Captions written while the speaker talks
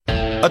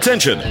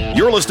Attention,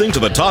 you're listening to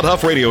the Todd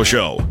Huff Radio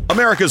Show,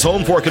 America's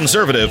home for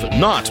conservative,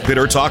 not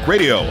bitter talk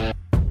radio.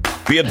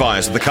 Be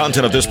advised that the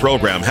content of this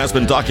program has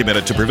been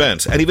documented to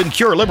prevent and even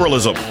cure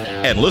liberalism,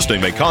 and listening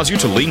may cause you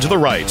to lean to the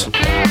right.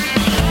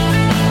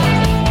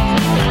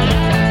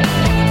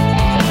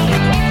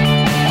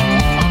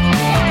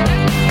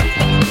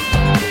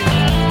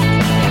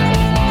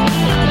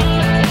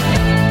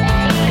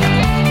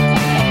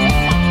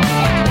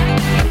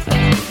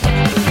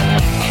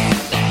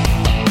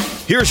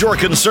 Here's your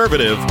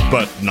conservative,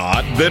 but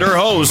not bitter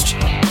host,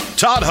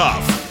 Todd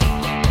Huff.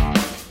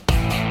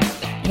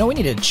 You know, we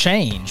need to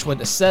change what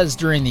it says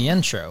during the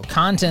intro.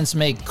 Contents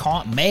may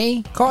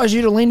cause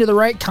you to lean to the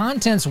right.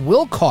 Contents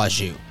will cause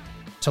you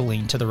to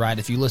lean to the right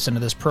if you listen to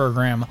this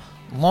program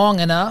long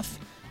enough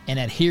and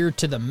adhere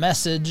to the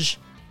message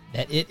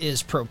that it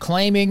is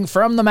proclaiming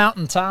from the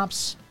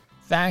mountaintops.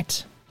 In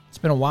fact, it's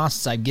been a while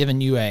since I've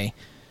given you a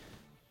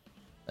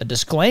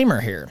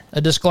disclaimer here.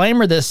 A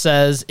disclaimer that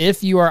says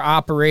if you are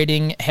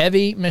operating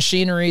heavy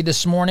machinery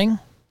this morning,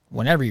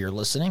 whenever you're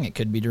listening, it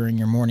could be during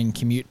your morning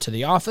commute to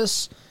the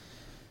office,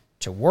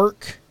 to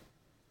work,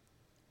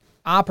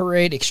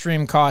 operate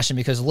extreme caution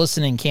because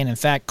listening can in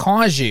fact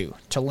cause you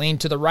to lean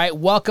to the right.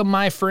 Welcome,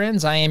 my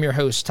friends. I am your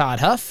host,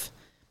 Todd Huff.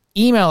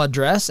 Email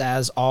address,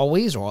 as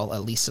always, or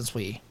at least since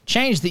we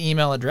changed the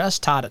email address,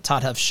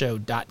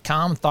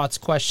 todd@toddhuffshow.com. Thoughts,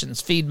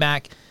 questions,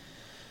 feedback,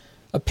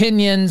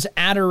 opinions,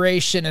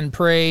 adoration, and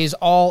praise,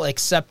 all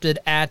accepted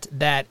at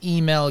that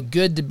email.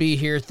 Good to be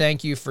here.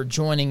 Thank you for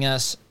joining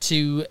us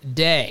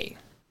today.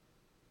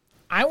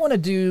 I want to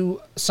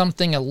do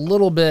something a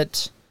little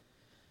bit,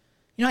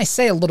 I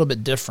say a little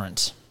bit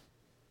different.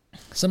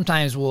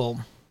 Sometimes we'll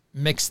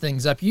mix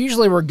things up.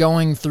 Usually we're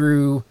going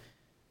through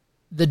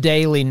the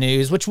daily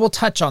news, which we'll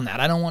touch on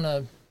that. I don't want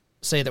to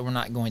say that we're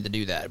not going to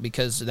do that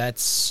because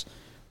that's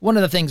one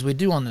of the things we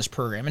do on this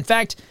program. In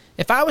fact,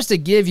 if I was to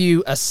give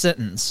you a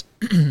sentence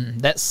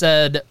that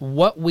said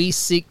what we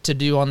seek to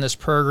do on this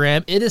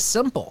program, it is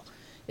simple.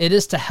 It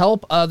is to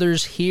help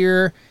others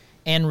hear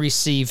and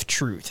receive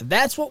truth.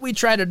 That's what we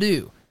try to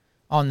do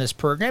on this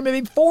program.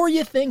 And before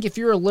you think, if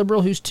you're a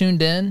liberal who's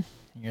tuned in,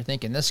 and you're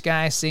thinking this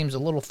guy seems a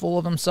little full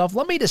of himself,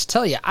 let me just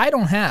tell you, I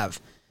don't have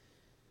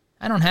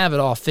it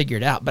all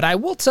figured out. But I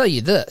will tell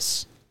you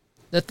this.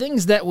 The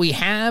things that we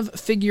have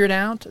figured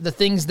out, the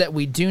things that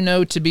we do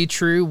know to be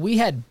true, we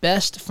had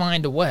best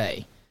find a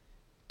way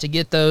to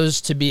get those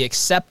to be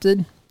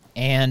accepted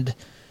and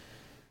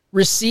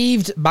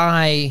received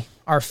by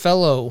our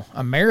fellow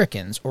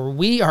Americans, or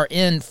we are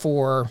in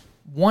for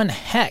one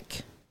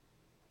heck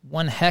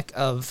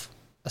of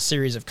a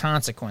series of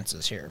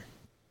consequences here.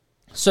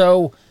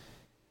 So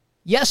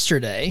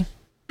yesterday,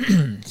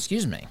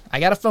 I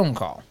got a phone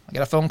call. I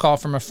got a phone call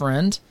from a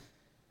friend.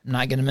 I'm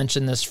not going to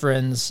mention this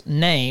friend's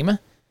name.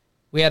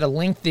 We had a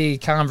lengthy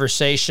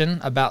conversation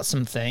about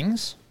some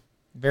things.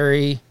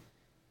 Very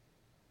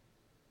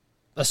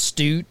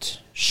astute,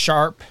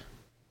 sharp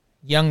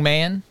young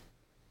man.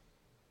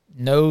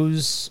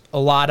 Knows a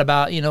lot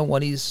about,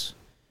 what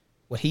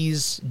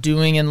he's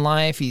doing in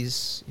life.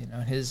 He's,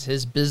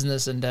 his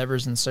business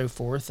endeavors and so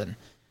forth. And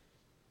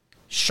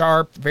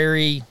sharp,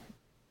 very,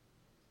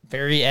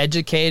 very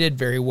educated,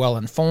 very well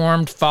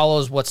informed,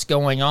 follows what's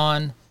going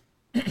on.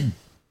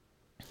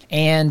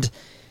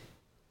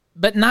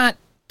 But not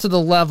to the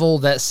level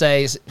that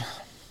says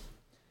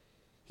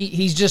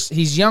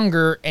he's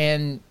younger,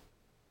 and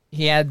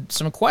he had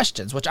some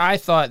questions, which I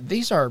thought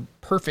these are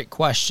perfect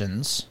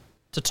questions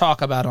to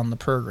talk about on the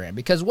program,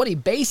 because what he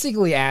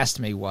basically asked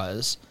me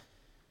was,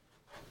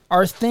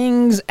 are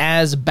things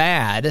as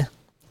bad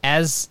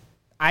as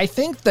I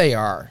think they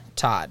are,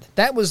 Todd?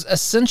 That was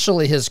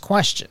essentially his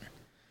question.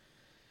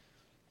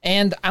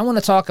 And I want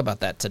to talk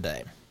about that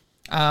today.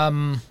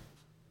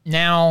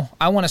 Now,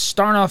 I want to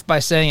start off by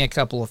saying a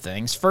couple of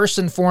things. First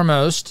and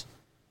foremost,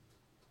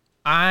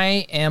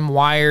 I am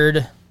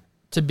wired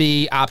to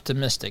be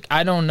optimistic.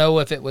 I don't know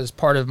if it was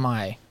part of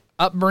my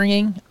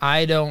upbringing.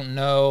 I don't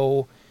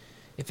know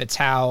if it's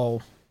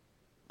how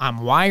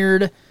I'm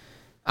wired.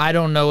 I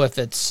don't know if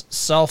it's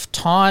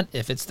self-taught,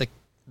 if it's the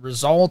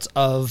result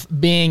of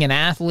being an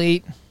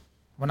athlete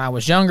when I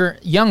was younger.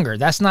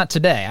 That's not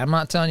today. I'm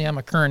not telling you I'm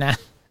a current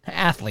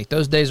athlete.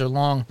 Those days are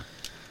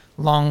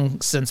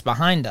long since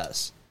behind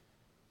us.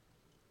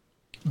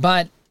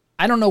 But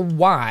I don't know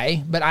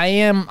why, but I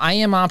am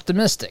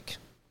optimistic.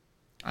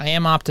 I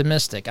am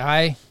optimistic.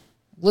 I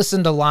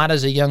listened a lot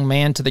as a young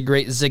man to the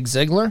great Zig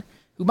Ziglar,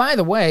 who, by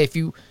the way,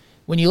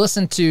 when you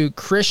listen to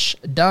Chris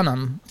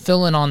Dunham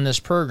fill in on this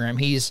program,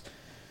 he's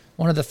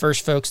one of the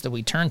first folks that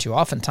we turn to,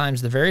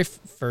 oftentimes the very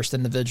first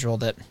individual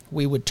that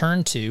we would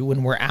turn to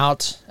when we're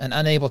out and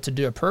unable to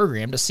do a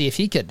program to see if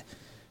he could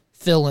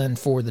fill in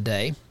for the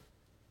day.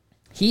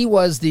 He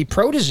was the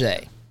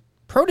protege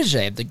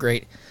of the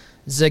great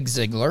Zig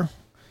Ziglar.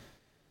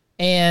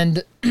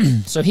 And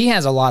so he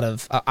has a lot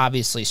of,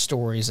 obviously,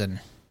 stories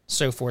and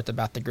so forth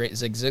about the great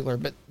Zig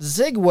Ziglar. But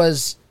Zig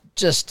was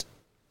just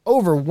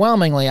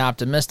overwhelmingly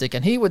optimistic,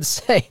 and he would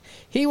say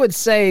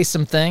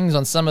some things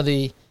on some of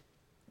the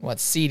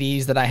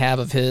CDs that I have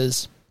of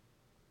his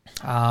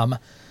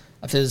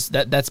of his.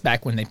 That's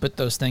back when they put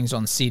those things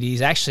on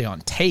CDs, actually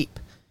on tape,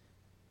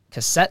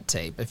 cassette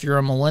tape. If you're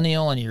a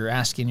millennial and you're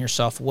asking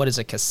yourself, what is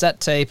a cassette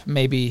tape?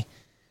 Maybe,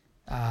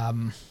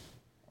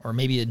 or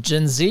maybe a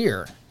Gen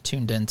Zer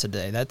tuned in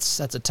today. That's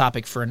a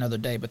topic for another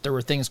day. But there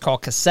were things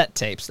called cassette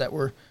tapes that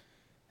were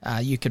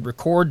you could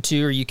record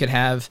to, or you could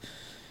have,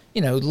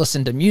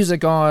 listen to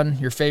music on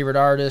your favorite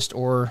artist,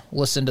 or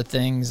listen to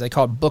things they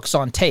called books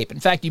on tape. In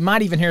fact, you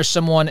might even hear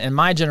someone in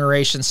my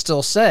generation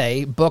still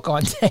say book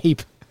on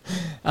tape.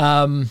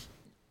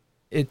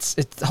 It's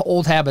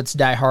old habits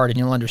die hard, and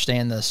you'll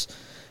understand this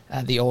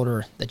the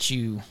older that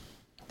you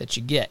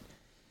get.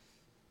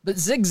 But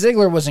Zig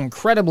Ziglar was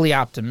incredibly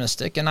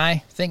optimistic, and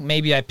I think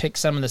maybe I picked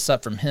some of this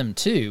up from him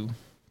too.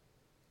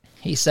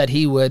 He said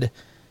he would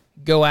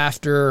go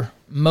after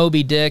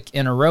Moby Dick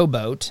in a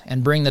rowboat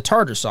and bring the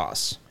tartar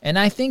sauce. And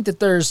I think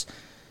that there's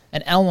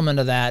an element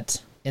of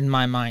that in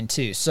my mind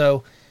too.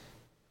 So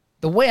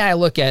the way I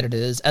look at it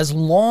is, as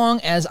long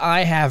as I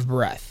have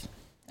breath,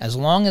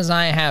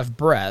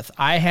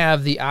 I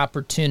have the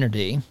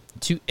opportunity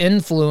to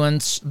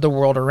influence the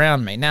world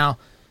around me. Now,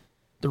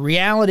 the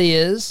reality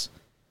is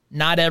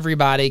not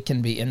everybody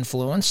can be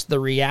influenced. The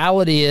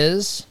reality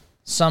is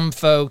some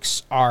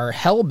folks are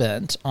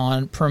hell-bent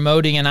on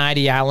promoting an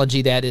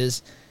ideology that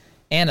is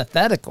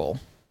antithetical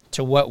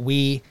to what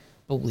we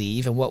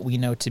believe and what we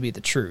know to be the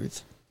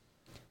truth.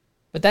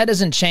 But that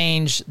doesn't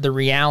change the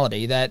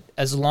reality that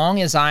as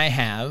long as I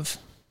have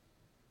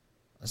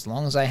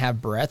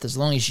breath, as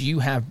long as you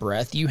have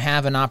breath, you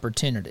have an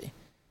opportunity,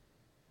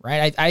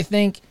 right? I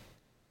think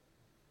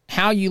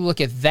how you look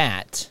at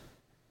that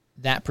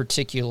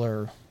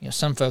particular,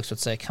 some folks would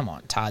say, come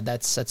on, Todd,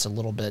 that's a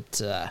little bit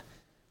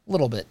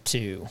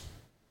too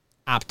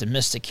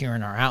optimistic here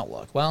in our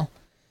outlook. Well,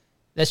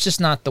 that's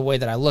just not the way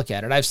that I look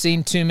at it. I've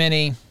seen too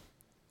many,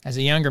 as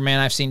a younger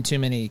man, I've seen too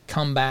many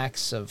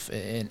comebacks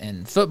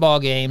in football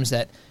games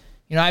that,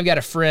 I've got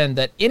a friend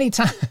that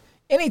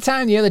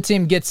anytime the other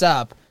team gets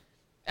up,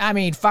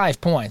 5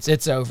 points,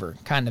 it's over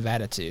kind of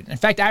attitude. In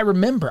fact, I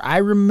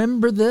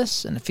remember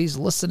this, and if he's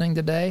listening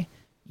today,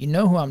 you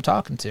know who I'm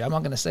talking to. I'm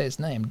not going to say his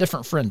name.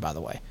 Different friend, by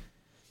the way.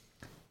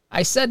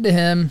 I said to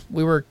him,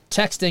 we were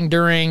texting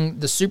during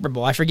the Super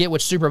Bowl. I forget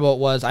which Super Bowl it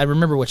was. I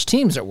remember which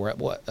teams that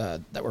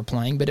were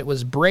playing, but it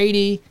was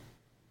Brady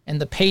and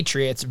the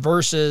Patriots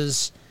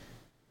versus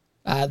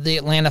the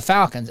Atlanta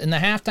Falcons. And the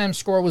halftime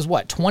score was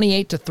what,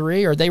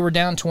 28-3, or they were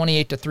down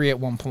 28-3 at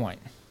one point.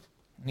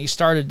 And he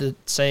started to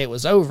say it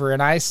was over,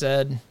 and I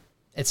said,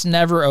 it's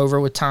never over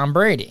with Tom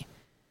Brady.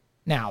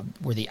 Now,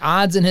 were the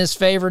odds in his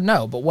favor?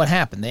 No, but what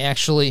happened? They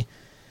actually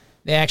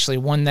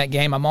won that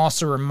game. I'm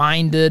also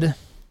reminded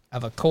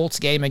of a Colts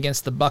game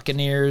against the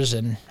Buccaneers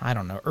in,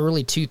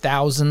 early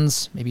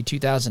 2000s, maybe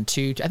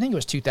 2002. I think it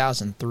was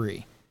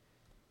 2003,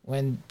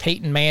 when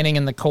Peyton Manning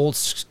and the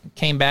Colts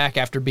came back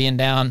after being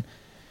down.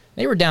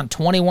 They were down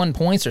 21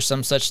 points or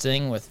some such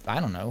thing with,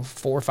 4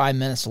 or 5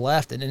 minutes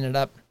left, and ended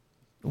up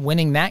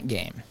winning that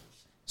game.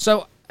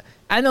 So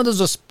I know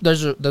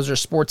those are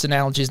sports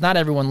analogies. Not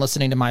everyone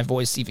listening to my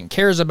voice even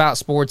cares about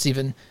sports,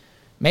 even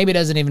maybe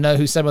doesn't even know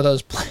who some of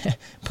those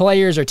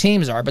players or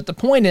teams are. But the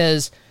point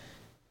is,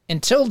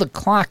 until the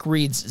clock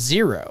reads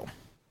 0,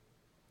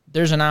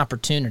 there's an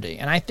opportunity.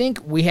 And I think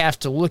we have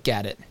to look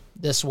at it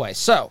this way.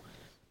 So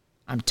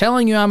I'm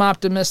telling you I'm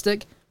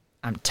optimistic.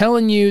 I'm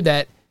telling you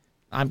that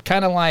I'm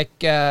kind of like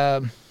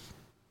the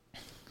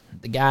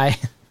guy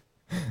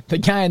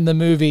in the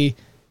movie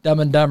Dumb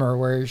and Dumber,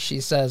 where she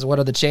says, what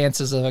are the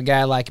chances of a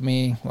guy like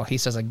me? Well, he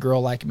says a girl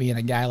like me and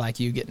a guy like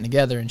you getting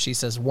together, and she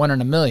says 1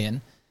 in a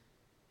million,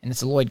 and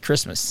it's a Lloyd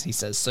Christmas. He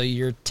says, so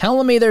you're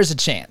telling me there's a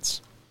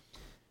chance.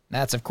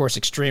 That's, of course,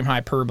 extreme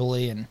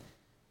hyperbole and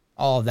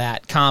all of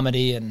that,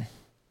 comedy and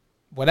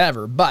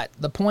whatever. But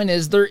the point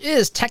is, there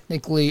is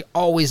technically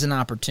always an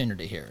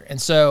opportunity here.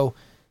 And so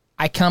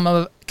I come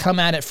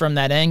at it from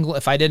that angle.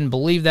 If I didn't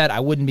believe that, I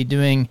wouldn't be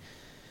doing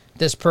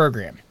this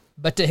program.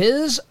 But to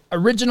his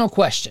original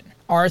question,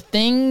 are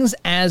things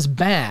as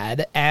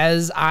bad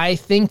as I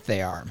think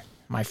they are?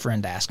 My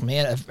friend asked me,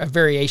 a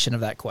variation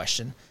of that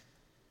question.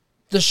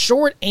 The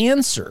short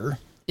answer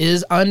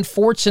is,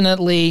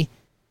 unfortunately,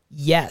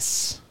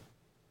 yes.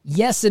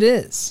 Yes, it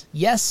is.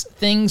 Yes,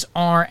 things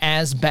are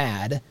as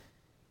bad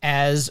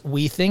as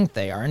we think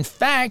they are. In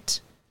fact,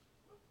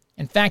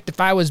 if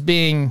I was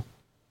being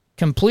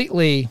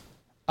completely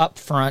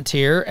upfront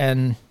here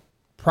and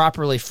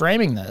properly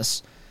framing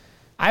this,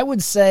 I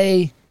would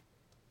say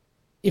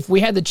if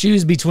we had to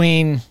choose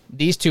between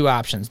these two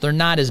options, they're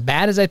not as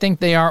bad as I think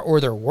they are,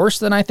 or they're worse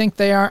than I think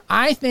they are,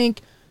 I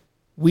think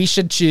we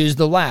should choose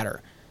the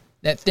latter,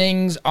 that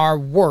things are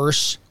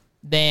worse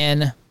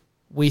than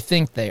we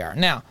think they are.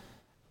 Now,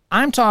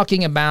 I'm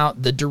talking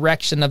about the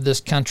direction of this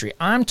country.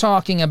 I'm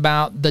talking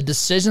about the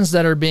decisions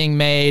that are being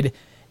made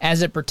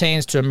as it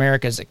pertains to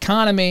America's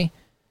economy,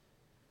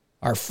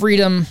 our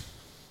freedom,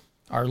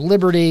 our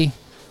liberty,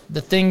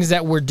 the things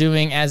that we're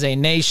doing as a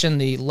nation,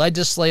 the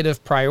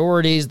legislative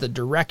priorities, the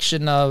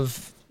direction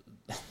of,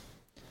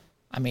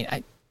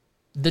 the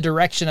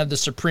direction of the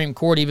Supreme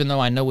Court, even though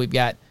I know we've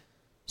got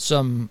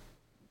some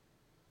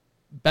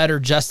better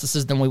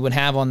justices than we would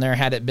have on there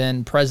had it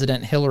been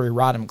President Hillary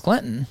Rodham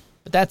Clinton.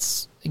 But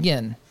that's,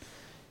 again,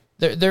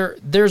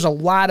 there's a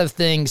lot of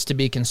things to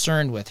be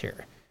concerned with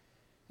here.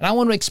 And I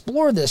want to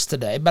explore this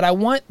today, but I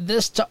want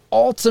this to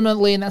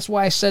ultimately, and that's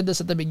why I said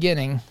this at the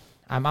beginning,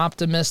 I'm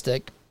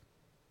optimistic.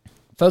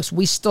 Folks,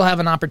 we still have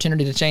an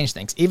opportunity to change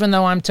things. Even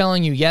though I'm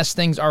telling you, yes,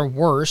 things are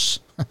worse.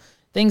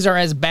 Things are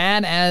as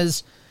bad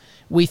as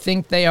we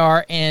think they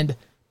are, and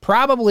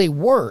probably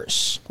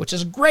worse, which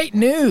is great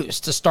news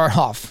to start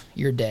off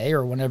your day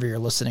or whenever you're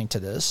listening to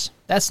this.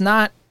 That's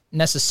not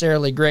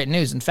necessarily great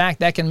news. In fact,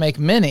 that can make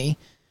many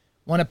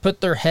want to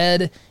put their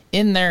head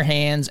in their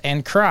hands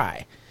and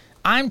cry.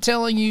 I'm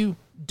telling you,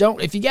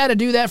 don't. If you got to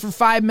do that for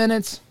 5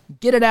 minutes,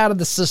 get it out of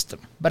the system.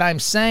 But I'm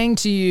saying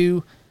to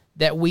you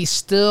that we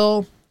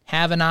still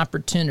have an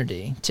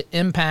opportunity to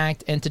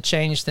impact and to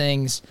change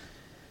things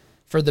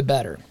for the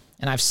better.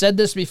 And I've said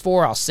this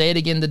before, I'll say it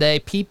again today.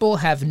 People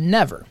have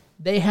never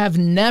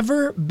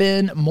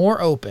been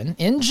more open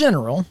in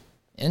general,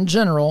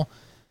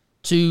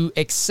 to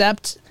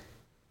accept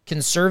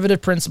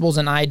conservative principles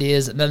and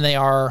ideas than they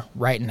are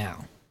right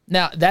now.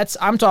 Now,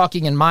 I'm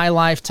talking in my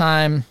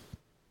lifetime,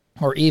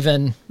 or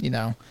even,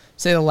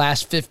 say the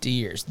last 50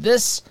 years.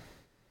 This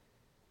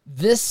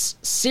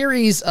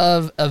series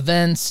of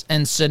events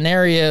and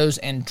scenarios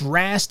and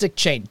drastic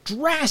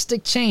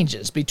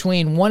changes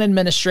between one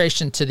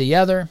administration to the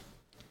other,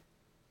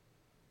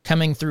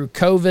 coming through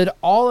COVID,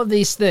 all of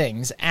these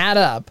things add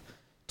up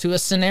to a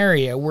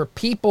scenario where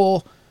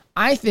people,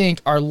 I think,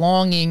 are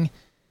longing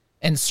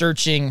and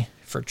searching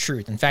for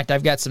truth. In fact,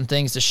 I've got some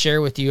things to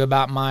share with you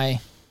about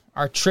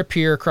our trip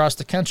here across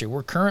the country.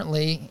 We're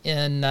currently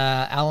in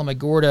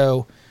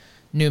Alamogordo,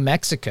 New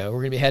Mexico.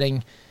 We're going to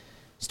be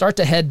start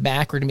to head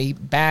back. We're going to be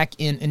back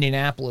in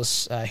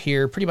Indianapolis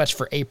here pretty much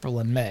for April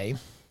and May.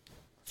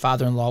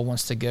 Father-in-law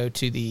wants to go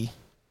to the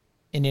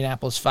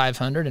Indianapolis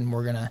 500, and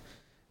we're going to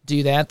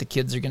do that. The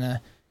kids are going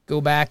to go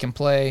back and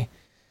play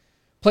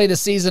the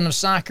season of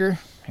soccer,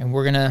 and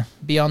we're going to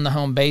be on the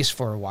home base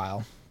for a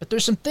while. But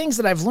there's some things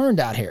that I've learned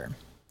out here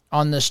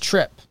on this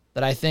trip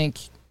that I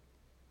think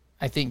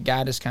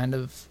God has kind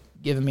of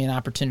given me an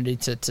opportunity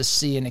to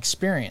see and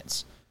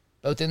experience,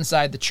 both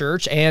inside the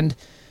church and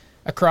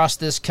across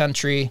this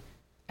country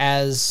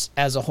as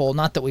a whole.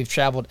 Not that we've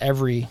traveled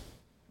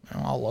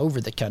all over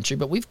the country,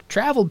 but we've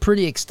traveled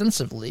pretty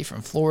extensively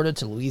from Florida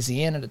to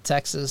Louisiana to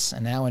Texas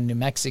and now in New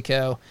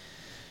Mexico.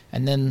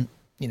 And then,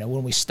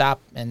 when we stop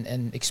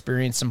and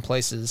experience some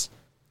places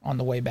on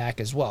the way back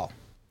as well.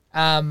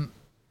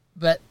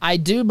 But I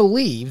do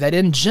believe that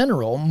in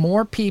general,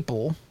 more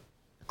people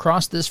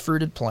across this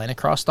fruited plain,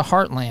 across the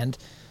heartland,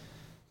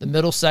 the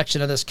middle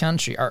section of this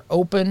country, are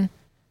open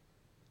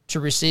to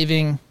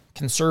receiving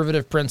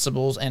conservative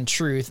principles and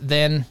truth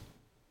than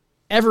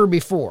ever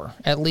before,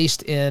 at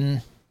least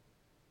in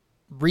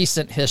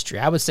recent history.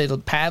 I would say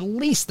at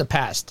least the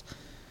past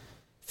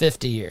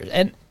 50 years.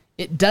 And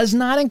it does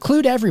not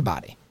include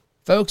everybody.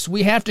 Folks,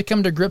 we have to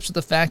come to grips with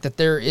the fact that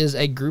there is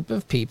a group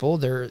of people,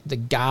 they're the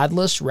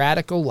godless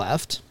radical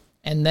left,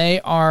 and they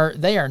are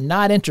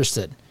not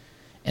interested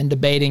in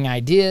debating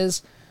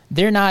ideas.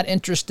 They're not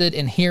interested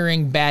in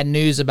hearing bad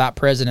news about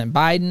President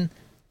Biden.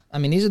 I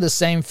mean, these are the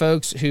same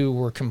folks who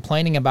were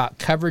complaining about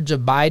coverage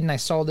of Biden. I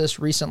saw this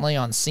recently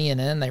on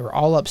CNN. They were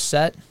all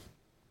upset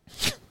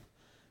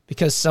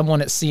because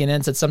someone at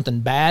CNN said something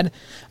bad.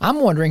 I'm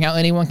wondering how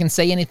anyone can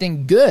say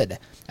anything good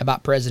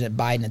about President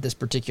Biden at this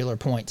particular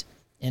point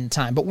in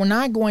time. But we're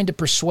not going to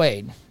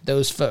persuade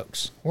those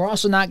folks. We're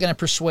also not going to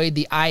persuade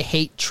the I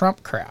hate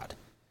Trump crowd.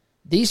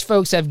 These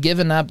folks have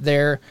given up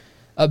their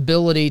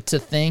ability to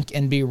think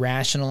and be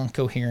rational and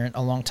coherent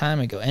a long time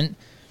ago. And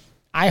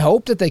I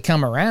hope that they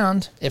come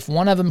around. If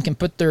one of them can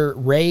put their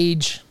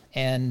rage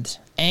and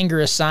anger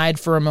aside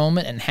for a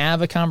moment and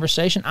have a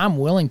conversation, I'm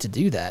willing to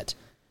do that.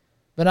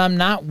 But I'm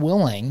not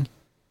willing,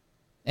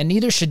 and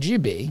neither should you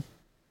be,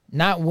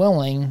 not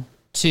willing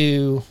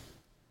to...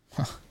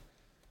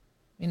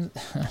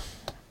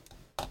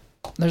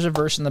 there's a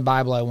verse in the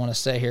Bible I want to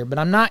say here, but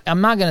I'm not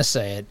going to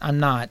say it. I'm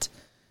not.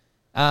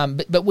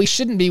 But we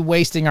shouldn't be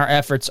wasting our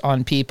efforts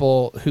on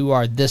people who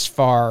are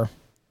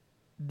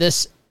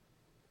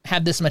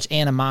have this much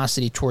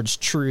animosity towards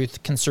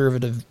truth,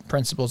 conservative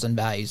principles and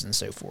values, and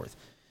so forth.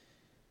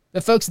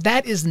 But folks,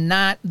 that is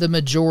not the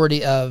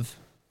majority of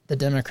the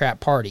Democrat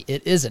Party.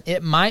 It isn't.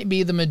 It might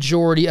be the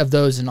majority of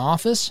those in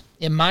office.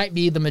 It might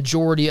be the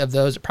majority of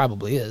those, it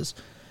probably is,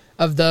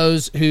 of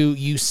those who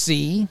you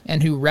see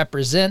and who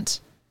represent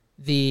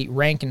the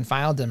rank and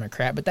file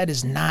Democrat, but that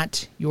is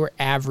not your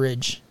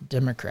average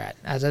Democrat.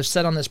 As I've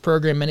said on this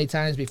program many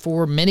times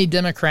before, many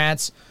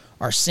Democrats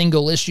are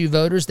single-issue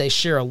voters. They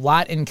share a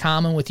lot in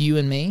common with you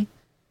and me,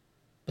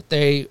 but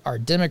they are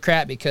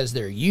Democrat because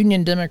they're a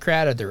union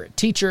Democrat, or they're a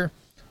teacher,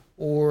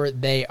 or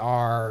they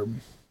are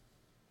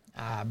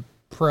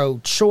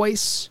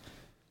pro-choice,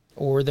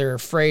 or they're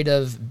afraid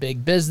of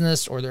big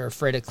business, or they're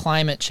afraid of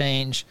climate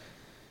change.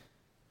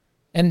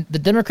 And the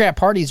Democrat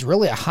Party is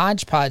really a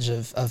hodgepodge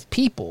of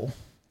people.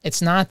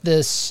 It's not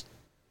this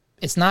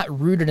It's not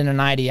rooted in an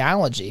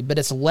ideology, but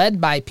it's led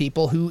by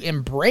people who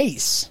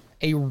embrace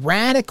a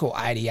radical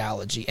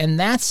ideology. And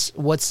that's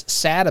what's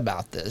sad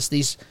about this.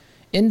 These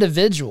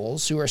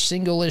individuals who are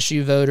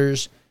single-issue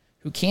voters,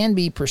 who can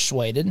be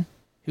persuaded,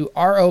 who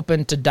are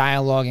open to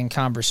dialogue and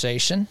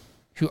conversation,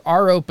 who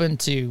are open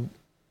to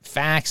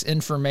facts,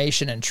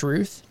 information, and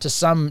truth to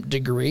some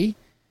degree,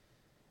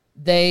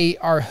 they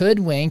are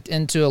hoodwinked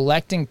into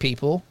electing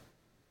people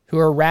who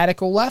are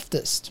radical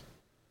leftists.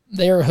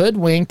 They are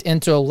hoodwinked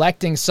into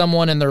electing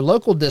someone in their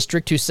local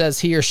district who says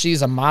he or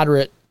she's a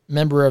moderate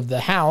member of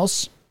the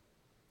House.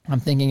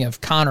 I'm thinking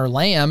of Connor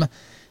Lamb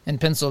in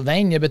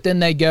Pennsylvania, but then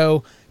they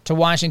go to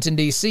Washington,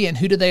 D.C., and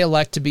who do they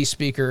elect to be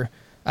Speaker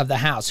of the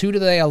House? Who do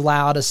they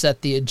allow to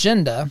set the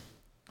agenda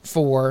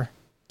for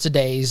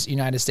today's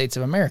United States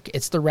of America?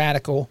 It's the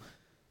radical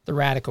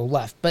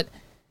left. But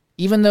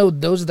even though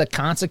those are the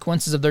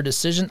consequences of their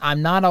decision,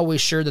 I'm not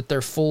always sure that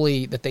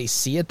that they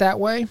see it that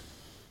way.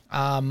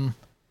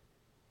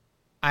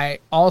 I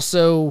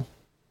also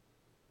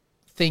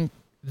think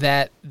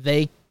that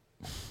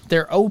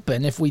they're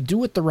open if we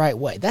do it the right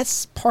way.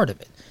 That's part of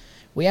it.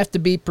 We have to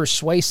be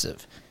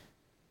persuasive.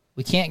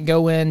 We can't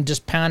go in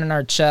just pounding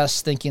our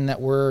chests thinking that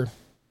we're,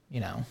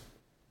 going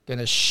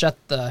to shut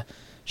the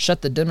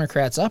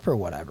Democrats up or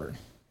whatever.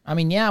 I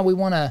mean, yeah, we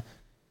want to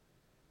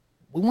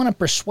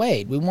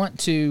persuade. We want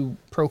to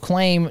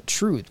proclaim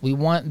truth. We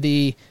want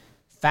the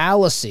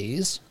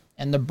fallacies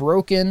and the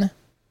broken,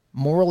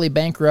 morally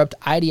bankrupt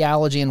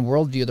ideology and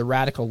worldview of the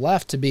radical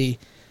left to be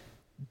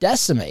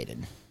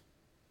decimated.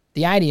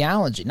 The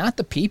ideology, not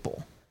the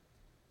people,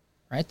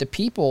 right? The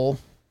people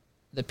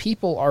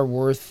are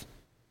worth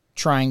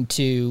trying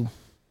to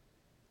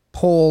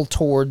pull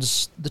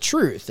towards the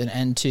truth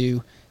and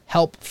to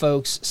help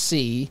folks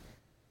see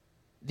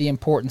the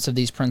importance of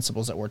these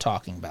principles that we're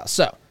talking about.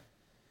 So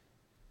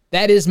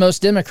that is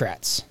most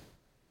Democrats.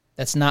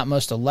 That's not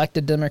most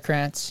elected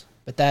Democrats,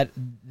 but that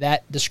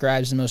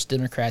describes the most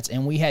Democrats.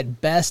 And we had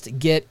best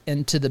get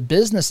into the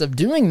business of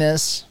doing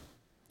this,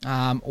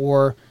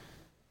 or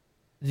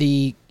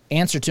the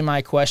answer to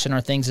my question,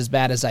 are things as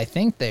bad as I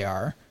think they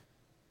are?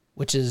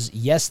 Which is,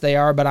 yes, they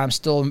are, but I'm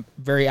still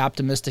very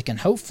optimistic and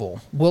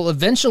hopeful. Will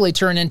eventually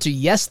turn into,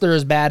 yes, they're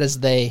as bad as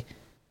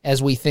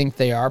we think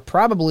they are,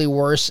 probably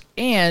worse,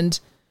 and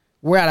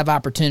we're out of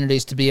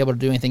opportunities to be able to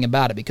do anything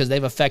about it because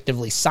they've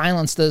effectively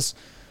silenced us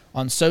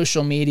on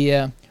social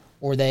media,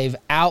 or they've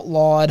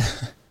outlawed,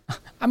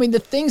 the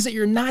things that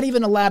you're not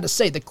even allowed to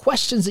say, the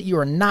questions that you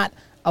are not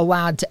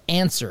allowed to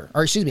answer,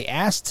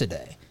 ask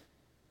today.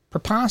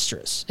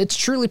 Preposterous. It's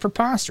truly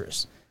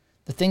preposterous.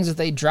 The things that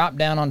they dropped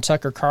down on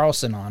Tucker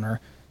Carlson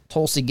or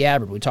Tulsi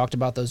Gabbard. We talked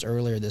about those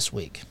earlier this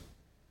week.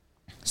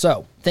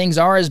 So, things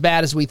are as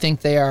bad as we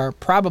think they are,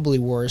 probably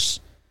worse.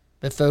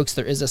 But folks,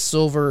 there is a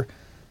silver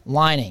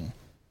lining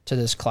to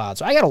this cloud.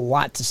 So I got a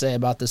lot to say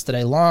about this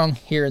today, long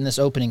here in this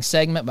opening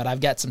segment, but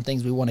I've got some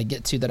things we want to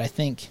get to that I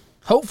think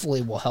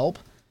hopefully will help.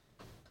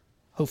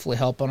 Hopefully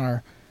help on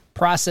our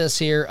process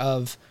here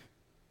of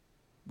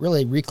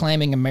really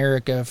reclaiming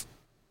America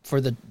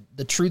for the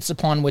truths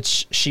upon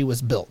which she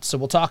was built. So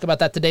we'll talk about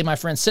that today, my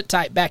friends. Sit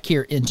tight, back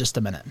here in just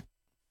a minute.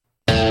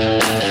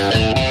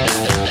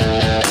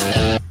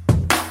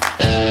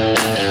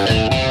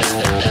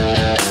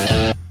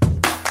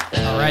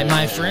 All right,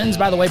 my friends.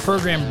 By the way,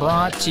 program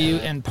brought to you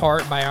in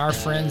part by our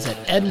friends at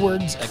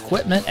Edwards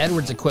Equipment.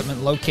 Edwards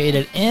Equipment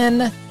located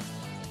in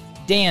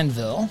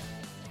Danville.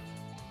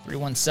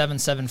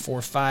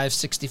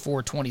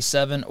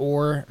 317-745-6427,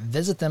 or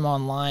visit them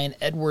online,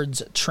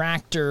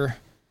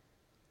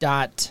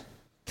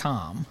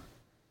 edwardstractor.com.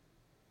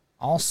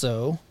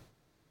 Also,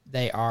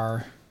 they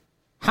are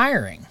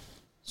hiring.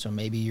 So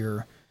maybe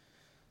you're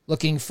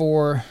looking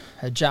for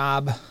a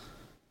job,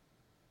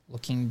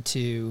 looking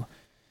to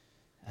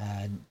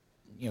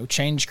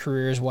change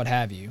careers, what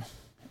have you.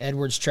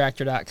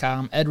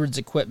 edwardstractor.com, Edwards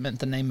Equipment,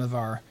 the name of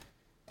our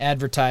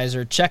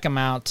advertiser. Check them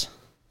out.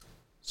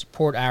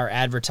 Support our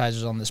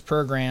advertisers on this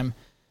program.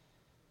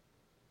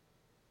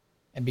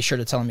 And be sure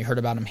to tell them you heard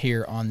about them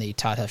here on the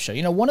Todd Huff Show.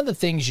 One of the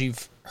things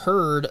you've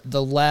heard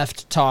the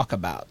left talk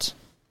about,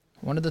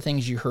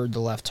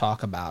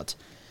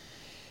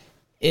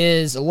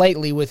 is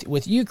lately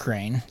with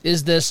Ukraine,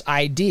 is this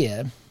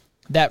idea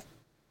that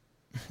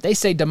they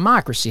say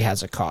democracy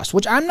has a cost,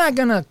 which I'm not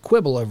going to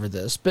quibble over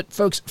this, but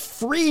folks,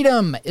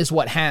 freedom is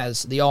what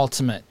has the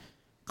ultimate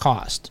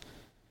cost.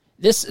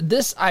 This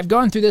I've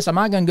gone through this. I'm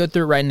not going to go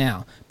through it right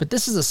now, but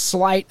this is a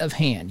sleight of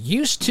hand.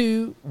 Used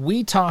to,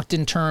 we talked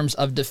in terms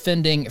of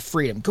defending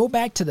freedom. Go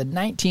back to the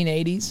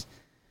 1980s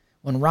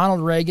when Ronald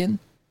Reagan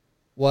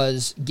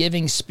was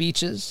giving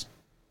speeches,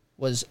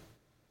 was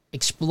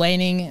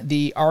explaining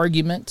the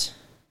argument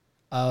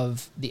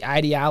of the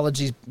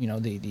ideologies,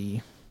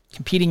 the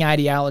competing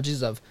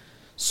ideologies of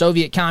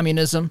Soviet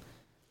communism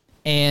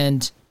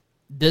and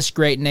this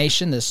great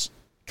nation, this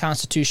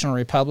constitutional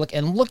republic,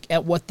 and look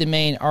at what the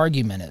main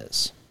argument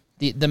is.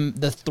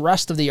 The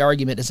thrust of the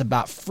argument is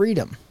about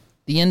freedom,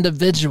 the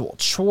individual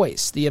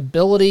choice, the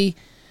ability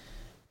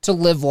to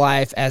live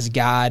life as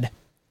God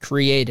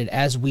created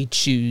as we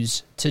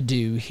choose to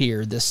do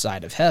here this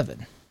side of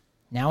heaven.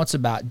 Now it's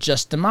about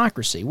just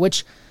democracy,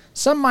 which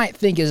some might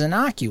think is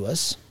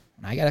innocuous.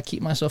 I got to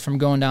keep myself from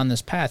going down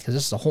this path because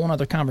this is a whole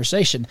other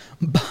conversation.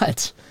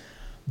 But,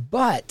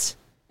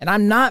 and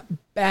I'm not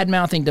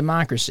bad-mouthing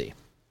democracy,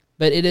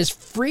 but it is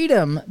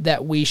freedom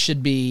that we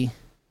should be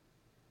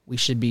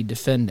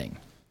defending.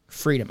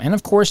 Freedom. And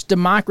of course,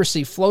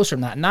 democracy flows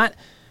from that. Not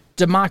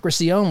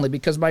democracy only,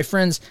 because my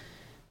friends,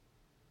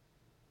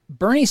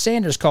 Bernie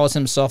Sanders calls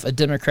himself a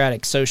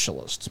democratic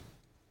socialist.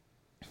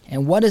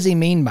 And what does he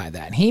mean by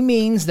that? He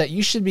means that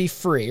you should be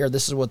free, or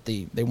this is what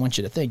they want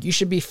you to think, you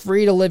should be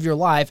free to live your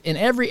life in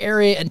every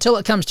area until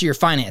it comes to your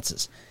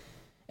finances.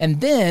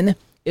 And then,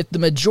 if the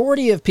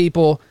majority of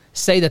people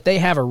say that they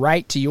have a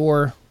right to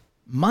your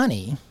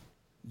money,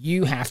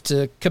 you have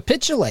to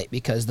capitulate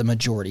because the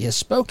majority has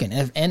spoken.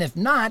 And if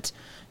not,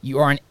 you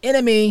are an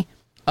enemy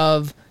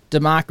of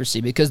democracy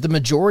because the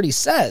majority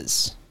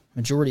says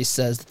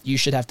that you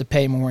should have to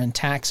pay more in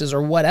taxes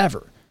or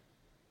whatever.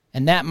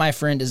 And that, my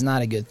friend, is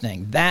not a good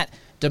thing. That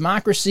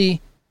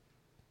democracy,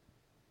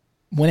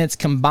 when it's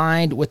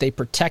combined with a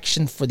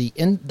protection for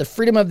the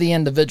freedom of the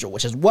individual,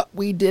 which is what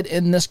we did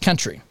in this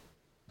country,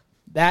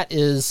 that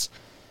is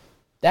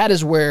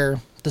where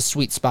the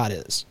sweet spot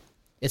is.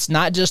 It's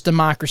not just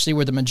democracy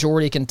where the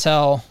majority can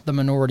tell the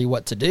minority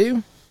what to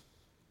do.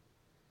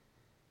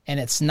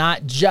 And it's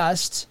not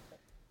just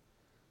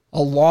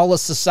a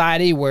lawless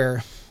society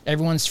where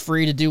everyone's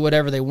free to do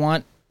whatever they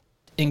want,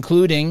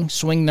 including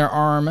swing their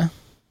arm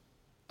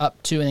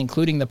up to and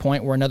including the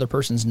point where another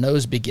person's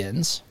nose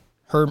begins,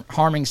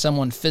 harming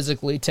someone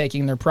physically,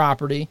 taking their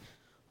property,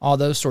 all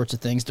those sorts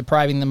of things,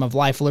 depriving them of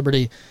life,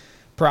 liberty,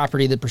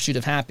 property, the pursuit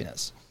of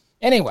happiness.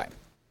 Anyway,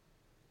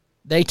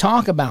 they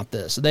talk about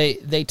this.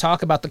 They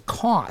talk about the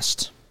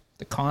cost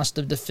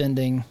of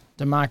defending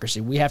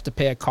democracy. We have to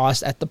pay a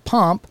cost at the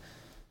pump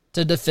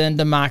to defend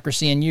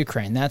democracy in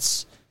Ukraine.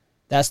 That's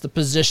the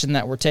position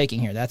that we're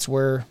taking here. That's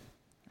where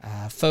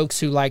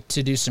folks who like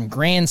to do some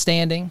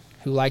grandstanding,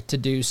 who like to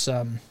do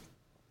some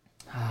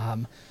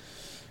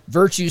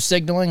virtue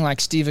signaling like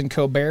Stephen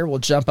Colbert will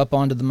jump up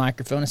onto the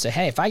microphone and say,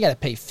 hey, if I got to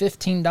pay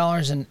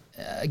 $15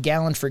 a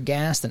gallon for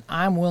gas, then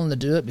I'm willing to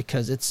do it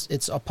because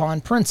it's upon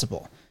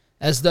principle.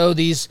 As though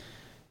these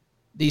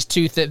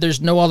two there's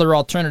no other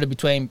alternative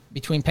between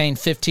paying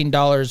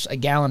 $15 a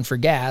gallon for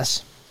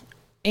gas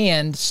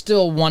and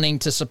still wanting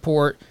to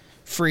support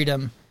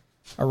freedom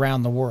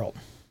around the world.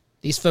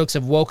 These folks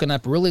have woken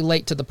up really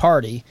late to the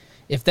party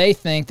if they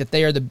think that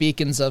they are the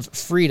beacons of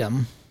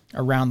freedom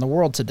around the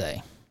world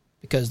today,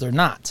 because they're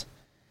not.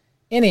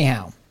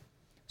 Anyhow,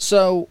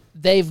 so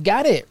they've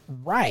got it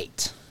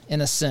right, in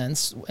a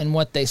sense, in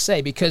what they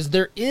say, because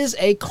there is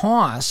a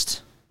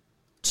cost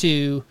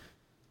to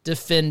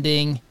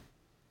defending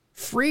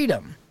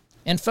freedom.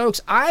 And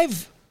folks,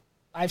 I've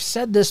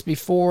said this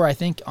before, I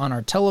think on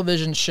our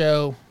television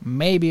show,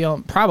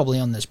 probably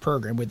on this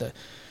program, with the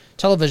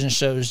television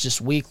shows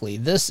just weekly.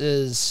 This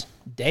is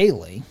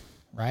daily,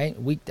 right?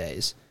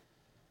 Weekdays.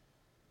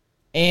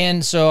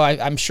 And so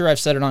I'm sure I've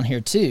said it on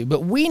here too,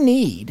 but we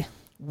need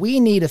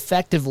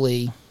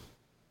effectively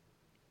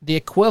the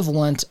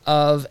equivalent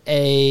of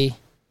a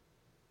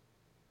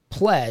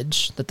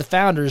pledge that the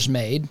founders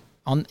made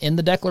in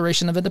the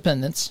Declaration of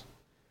Independence,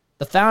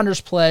 the Founders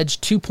Pledge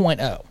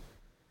 2.0.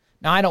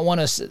 Now, I don't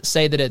want to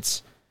say that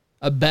it's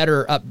a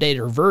better,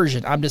 updated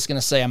version. I'm just going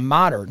to say a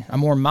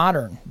more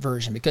modern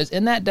version, because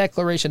in that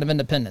Declaration of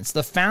Independence,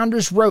 the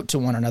founders wrote to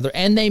one another,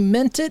 and they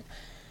meant it,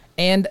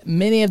 and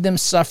many of them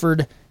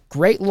suffered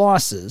great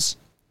losses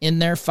in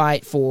their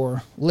fight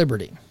for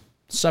liberty.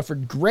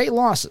 Suffered great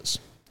losses.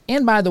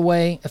 And, by the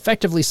way,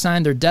 effectively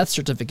signed their death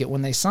certificate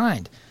when they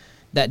signed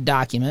that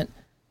document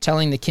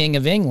telling the King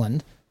of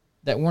England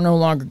that we're no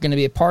longer going to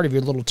be a part of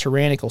your little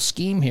tyrannical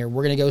scheme here.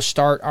 We're going to go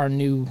start our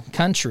new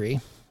country,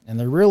 and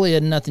there really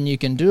is nothing you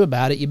can do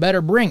about it. You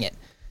better bring it.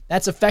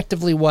 That's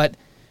effectively what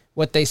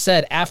they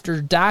said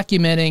after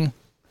documenting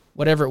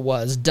whatever it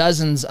was,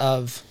 dozens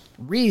of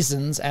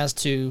reasons as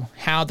to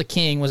how the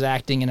king was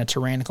acting in a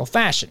tyrannical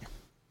fashion.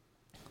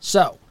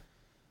 So.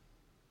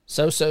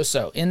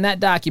 In that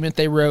document,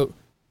 they wrote,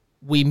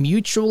 we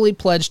mutually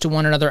pledge to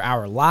one another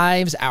our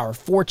lives, our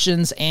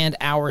fortunes, and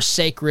our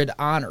sacred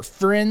honor.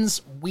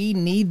 Friends, we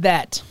need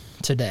that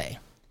today.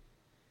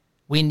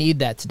 We need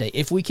that today.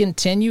 If we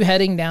continue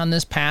heading down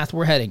this path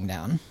we're heading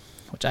down,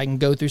 which I can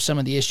go through some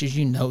of the issues,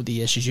 you know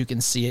the issues, you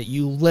can see it,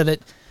 you live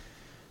it,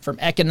 from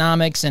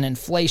economics and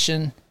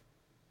inflation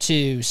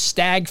to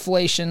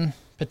stagflation,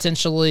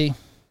 potentially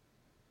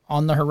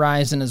on the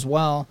horizon as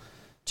well,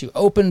 to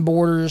open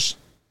borders,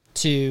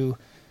 to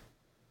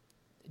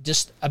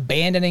just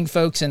abandoning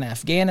folks in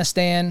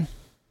Afghanistan,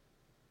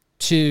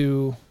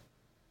 to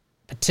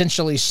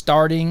potentially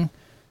starting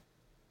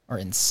or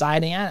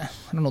inciting, I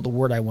don't know the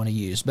word I want to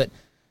use, but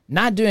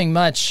not doing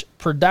much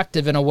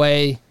productive in a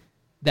way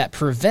that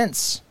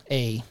prevents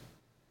a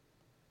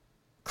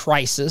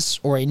crisis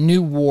or a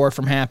new war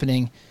from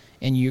happening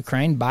in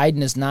Ukraine.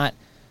 Biden is not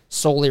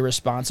solely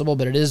responsible,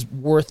 but it is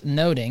worth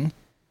noting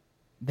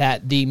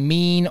that the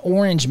mean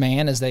orange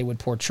man, as they would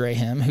portray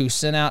him, who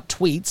sent out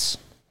tweets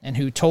and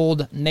who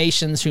told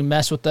nations who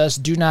mess with us,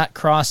 do not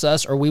cross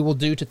us or we will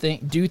do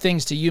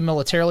things to you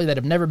militarily that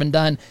have never been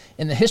done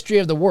in the history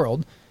of the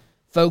world.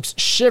 Folks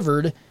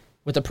shivered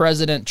with the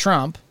President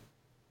Trump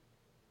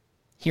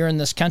here in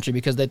this country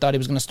because they thought he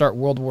was going to start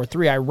World War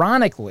III.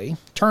 Ironically,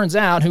 turns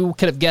out, who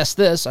could have guessed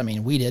this? I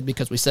mean, we did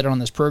because we said it on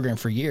this program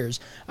for years.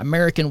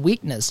 American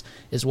weakness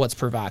is what's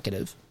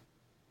provocative.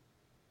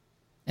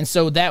 And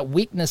so that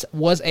weakness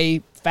was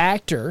a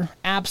factor,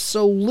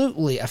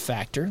 absolutely a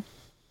factor,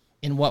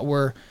 in what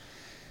we're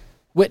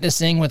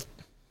witnessing with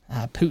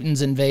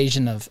Putin's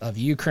invasion of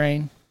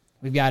Ukraine.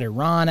 We've got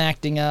Iran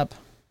acting up.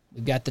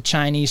 We've got the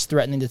Chinese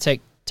threatening to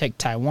take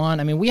Taiwan.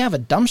 I mean, we have a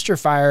dumpster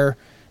fire,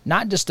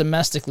 not just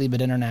domestically,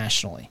 but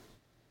internationally.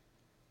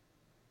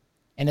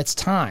 And it's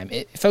time.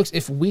 Folks,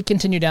 if we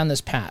continue down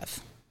this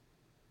path,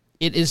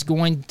 it is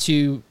going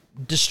to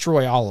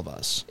destroy all of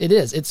us. It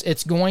is.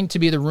 It's going to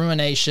be the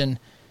ruination.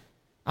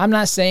 I'm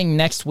not saying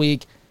next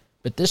week,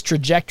 but this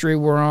trajectory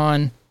we're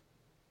on,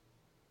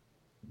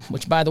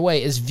 which, by the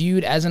way, is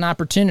viewed as an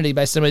opportunity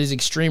by some of these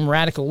extreme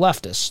radical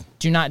leftists.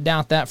 Do not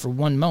doubt that for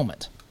one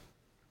moment.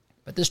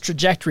 But this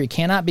trajectory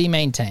cannot be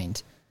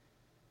maintained.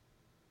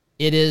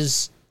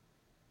 It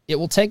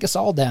will take us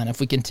all down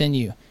if we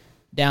continue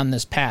down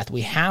this path.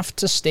 We have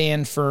to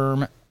stand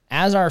firm,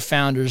 as our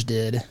founders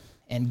did,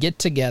 and get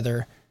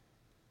together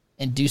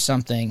and do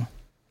something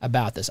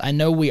about this. I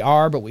know we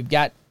are, but we've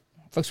got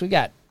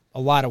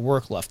a lot of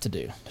work left to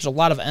do. There's a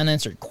lot of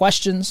unanswered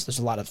questions. There's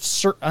a lot of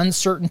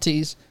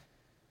uncertainties.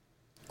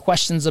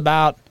 Questions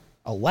about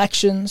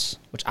elections,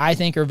 which I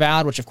think are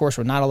valid, which, of course,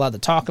 we're not allowed to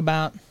talk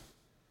about.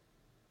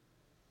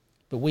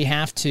 But we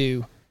have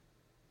to...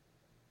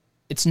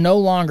 It's no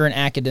longer an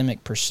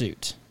academic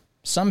pursuit.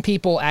 Some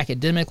people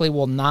academically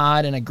will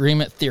nod in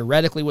agreement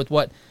theoretically with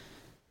what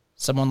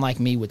someone like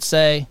me would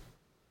say.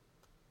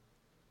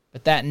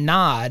 But that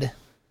nod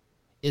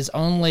is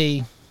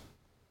only...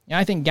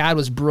 I think God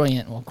was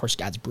brilliant. Well, of course,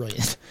 God's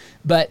brilliant.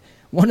 But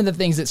one of the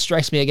things that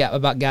strikes me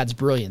about God's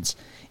brilliance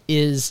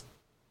is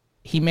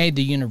he made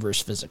the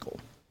universe physical.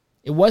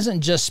 It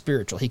wasn't just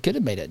spiritual. He could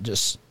have made it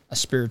just a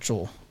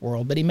spiritual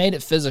world, but he made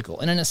it physical.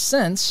 And in a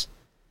sense,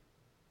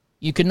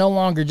 you can no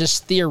longer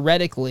just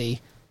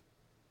theoretically,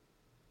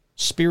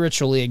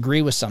 spiritually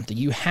agree with something.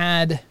 You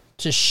had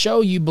to show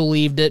you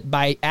believed it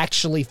by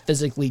actually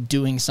physically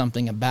doing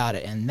something about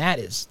it. And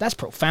that's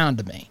profound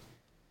to me.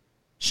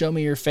 Show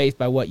me your faith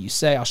by what you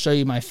say. I'll show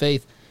you my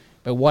faith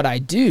by what I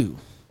do.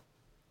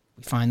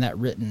 We find that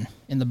written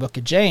in the book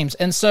of James.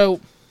 And so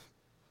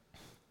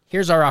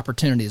here's our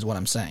opportunity is what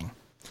I'm saying.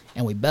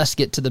 And we best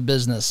get to the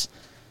business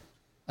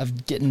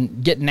of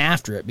getting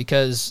after it,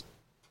 because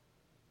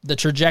the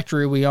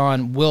trajectory we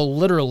on will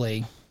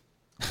literally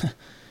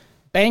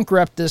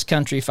bankrupt this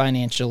country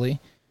financially,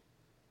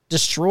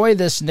 destroy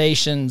this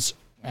nation's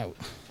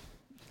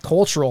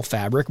cultural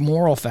fabric,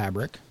 moral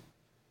fabric,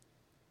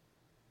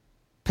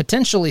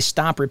 potentially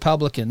stop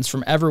Republicans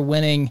from ever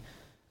winning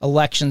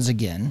elections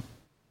again,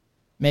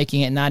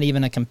 making it not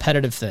even a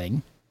competitive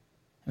thing.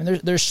 I mean,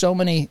 there's so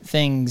many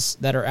things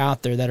that are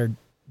out there that are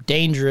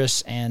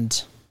dangerous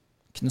and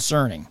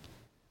concerning,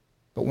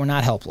 but we're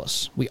not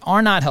helpless. We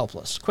are not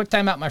helpless. Quick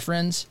time out, my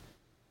friends.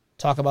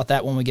 Talk about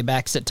that when we get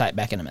back. Sit tight,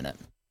 back in a minute.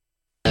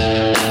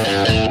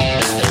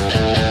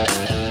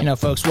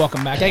 Folks,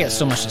 welcome back. I got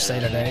so much to say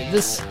today.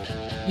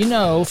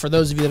 For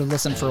those of you that have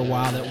listened for a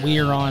while, that we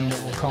are on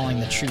what we're calling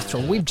the Truth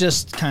Tour. We've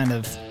just kind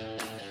of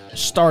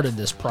started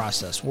this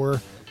process. We're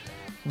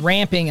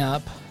ramping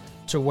up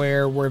to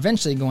where we're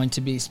eventually going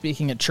to be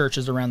speaking at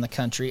churches around the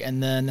country.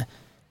 And then, in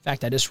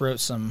fact, I just wrote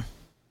some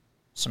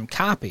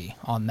copy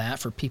on that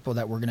for people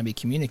that we're going to be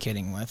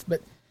communicating with.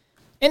 But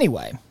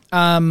anyway,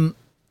 I've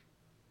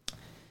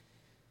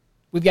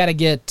got to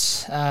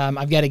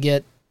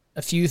get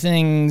a few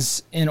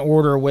things in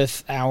order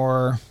with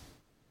our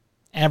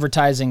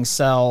advertising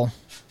sales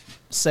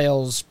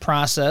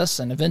process,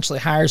 and eventually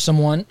hire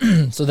someone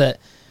so that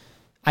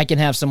I can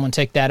have someone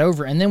take that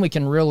over, and then we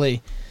can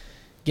really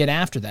get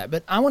after that.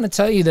 But I want to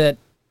tell you that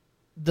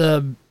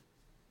the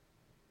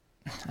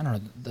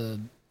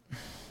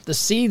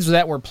seeds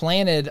that were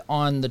planted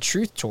on the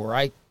Truth Tour,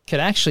 I could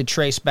actually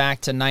trace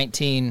back to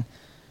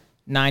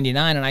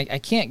 1999, and I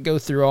can't go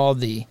through all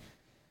the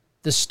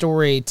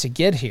story to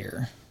get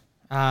here.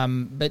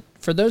 But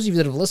for those of you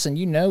that have listened,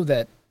 you know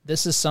that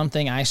this is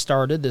something I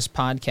started. This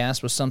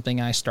podcast was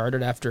something I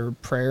started after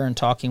prayer and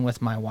talking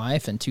with my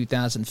wife in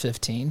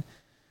 2015.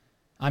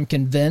 I'm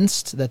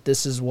convinced that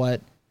this is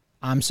what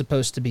I'm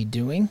supposed to be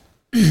doing.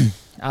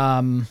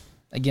 Again,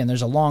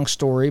 there's a long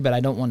story, but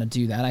I don't want to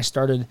do that. I just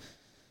don't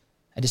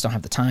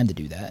have the time to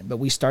do that. But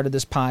we started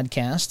this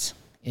podcast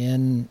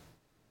in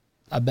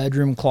a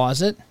bedroom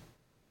closet,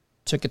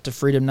 took it to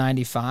Freedom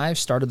 95,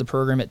 started the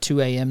program at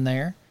 2 a.m.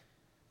 there.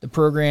 The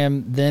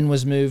program then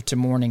was moved to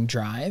Morning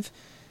Drive,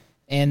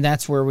 and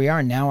that's where we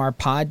are now. Our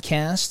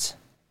podcast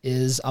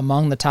is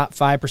among the top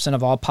 5%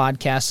 of all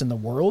podcasts in the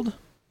world,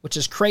 which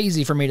is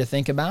crazy for me to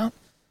think about.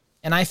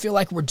 And I feel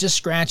like we're just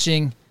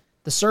scratching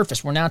the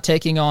surface. We're now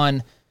taking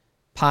on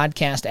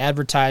podcast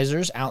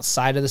advertisers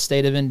outside of the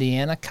state of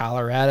Indiana,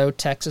 Colorado,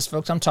 Texas.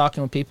 Folks, I'm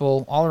talking with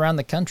people all around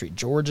the country,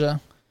 Georgia.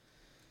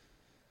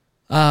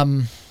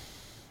 And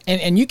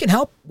you can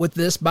help with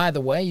this, by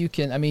the way. You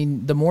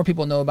can, the more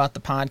people know about the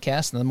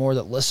podcast and the more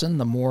that listen,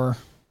 the more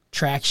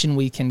traction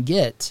we can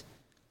get.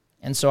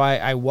 And so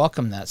I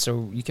welcome that.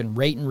 So you can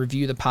rate and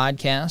review the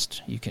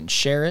podcast. You can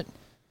share it.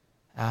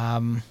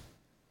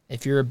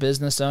 If you're a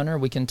business owner,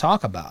 we can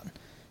talk about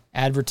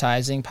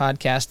advertising,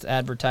 podcast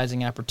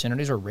advertising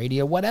opportunities, or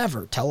radio,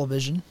 whatever,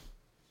 television.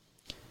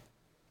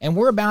 And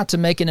we're about to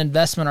make an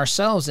investment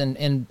ourselves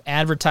in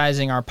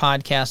advertising our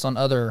podcast on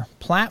other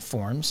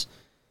platforms.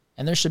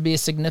 And there should be a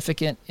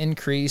significant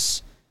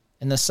increase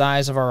in the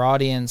size of our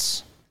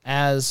audience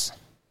as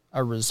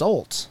a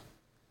result.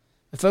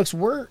 But folks,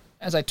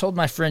 as I told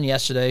my friend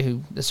yesterday,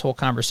 who this whole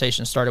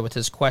conversation started with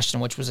his question,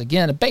 which was,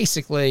 again,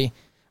 basically,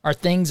 are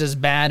things as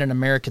bad in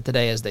America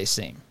today as they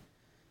seem?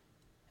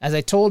 As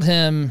I told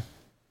him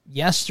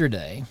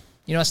yesterday,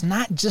 it's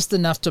not just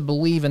enough to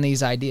believe in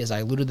these ideas. I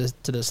alluded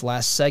to this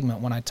last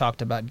segment when I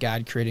talked about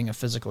God creating a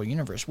physical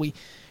universe. We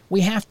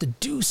have to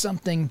do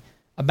something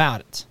about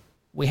it.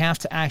 We have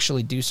to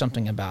actually do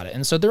something about it.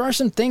 And so there are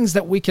some things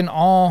that we can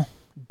all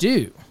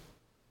do.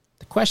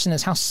 The question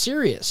is, how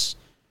serious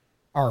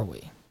are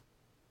we?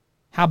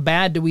 How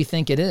bad do we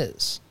think it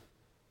is?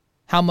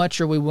 How much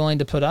are we willing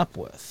to put up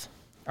with?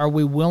 Are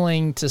we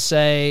willing to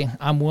say,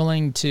 I'm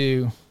willing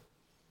to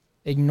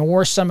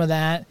ignore some of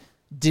that,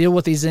 deal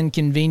with these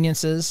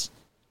inconveniences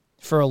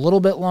for a little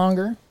bit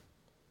longer?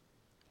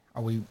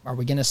 Are we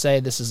going to say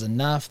this is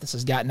enough? This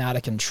has gotten out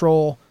of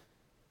control.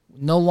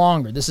 No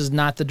longer. This is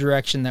not the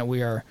direction that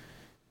we are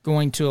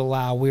going to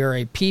allow. We are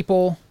a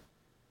people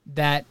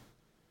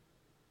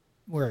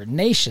we're a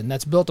nation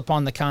that's built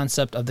upon the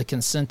concept of the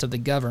consent of the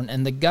governed,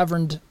 and the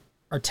governed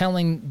are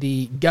telling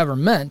the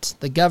government,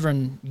 the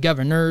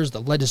governors,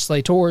 the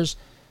legislators,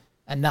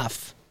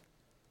 enough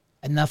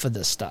of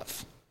this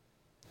stuff.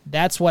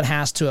 That's what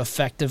has to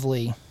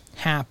effectively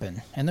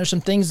happen. And there's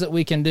some things that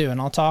we can do, and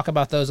I'll talk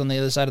about those on the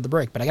other side of the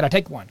break. But I got to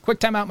take one quick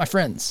time out, my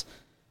friends.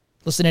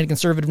 Listening to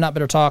Conservative Not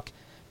Bitter Talk,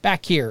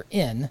 back here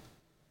in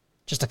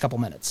just a couple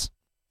minutes.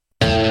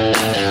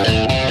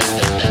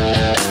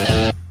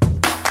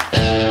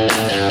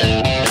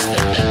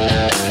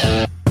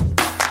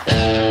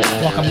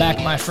 Welcome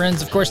back, my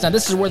friends. Of course, now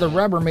this is where the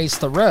rubber meets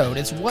the road.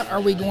 It's what are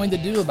we going to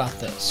do about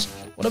this?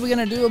 What are we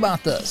going to do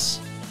about this?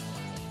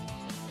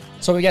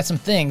 So we got some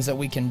things that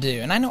we can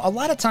do. And I know a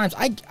lot of times,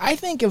 I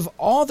think of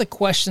all the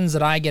questions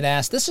that I get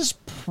asked, this is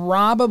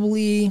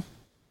probably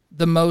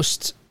the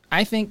most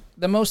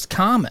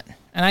common.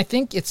 And I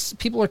think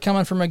people are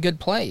coming from a good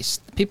place.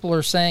 People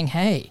are saying,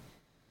 hey,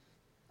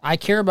 I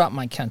care about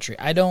my country.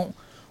 I don't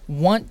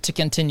want to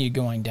continue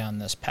going down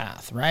this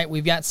path, right?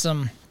 We've got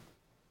some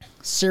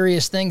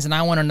serious things, and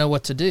I want to know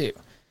what to do.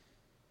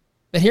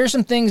 But here's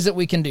some things that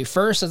we can do.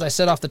 First, as I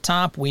said off the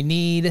top, we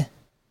need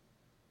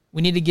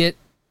to get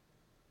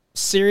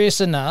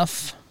serious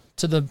enough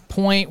to the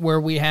point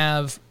where we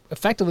have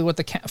effectively what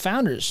the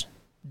founders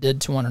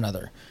did to one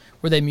another,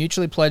 where they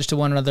mutually pledged to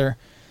one another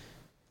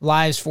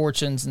lives,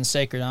 fortunes, and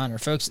sacred honor.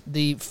 Folks,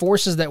 the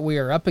forces that we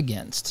are up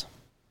against,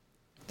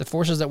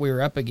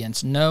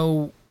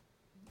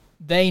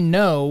 they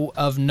know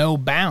of no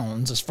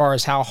bounds as far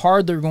as how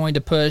hard they're going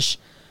to push,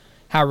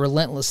 how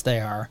relentless they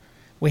are.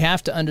 We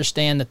have to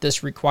understand that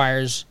this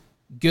requires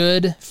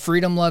good,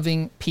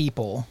 freedom-loving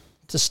people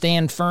to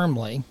stand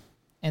firmly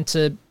and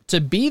to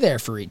be there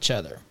for each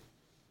other,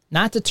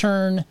 not to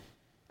turn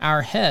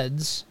our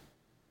heads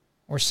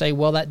or say,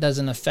 well, that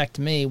doesn't affect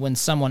me when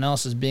someone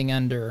else is being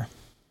under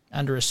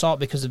assault,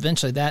 because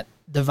eventually that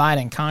divide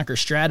and conquer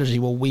strategy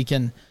will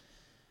weaken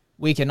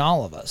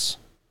all of us.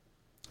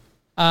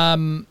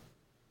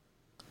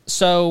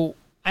 So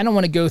I don't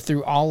want to go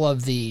through all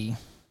of the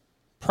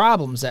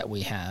problems that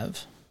we have,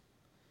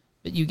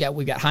 but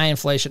we've got high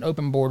inflation,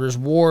 open borders,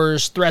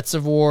 wars, threats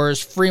of wars,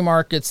 free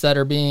markets that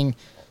are being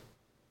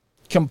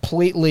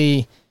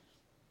completely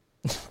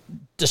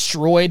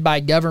destroyed by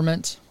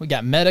government. We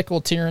got medical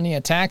tyranny,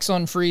 attacks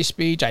on free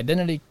speech,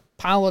 identity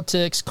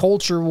politics,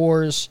 culture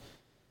wars.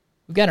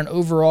 We've got an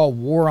overall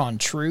war on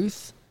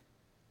truth.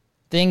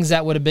 Things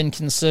that would have been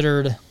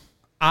considered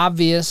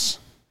obvious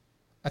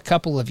a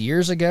couple of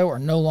years ago are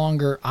no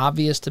longer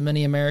obvious to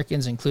many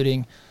Americans,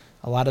 including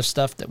a lot of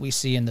stuff that we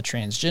see in the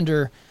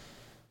transgender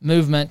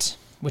movement,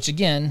 which,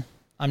 again,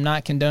 I'm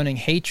not condoning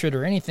hatred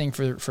or anything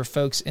for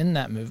folks in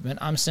that movement.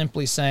 I'm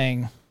simply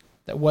saying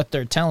that what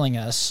they're telling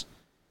us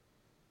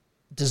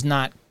does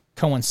not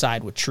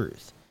coincide with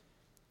truth.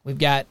 We've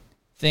got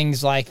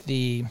things like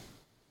the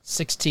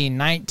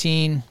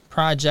 1619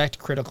 Project,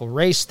 critical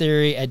race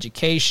theory,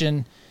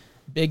 education,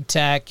 big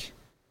tech,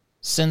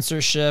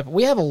 censorship.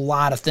 We have a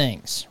lot of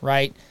things,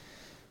 right,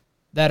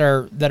 that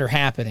are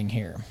happening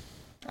here.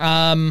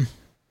 And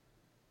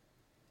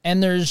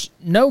there's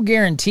no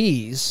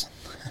guarantees.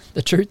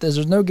 The truth is,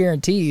 there's no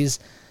guarantees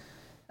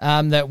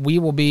that we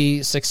will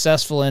be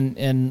successful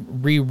in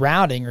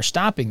rerouting or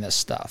stopping this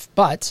stuff.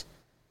 But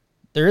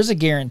there is a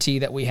guarantee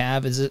that we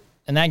have,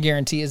 and that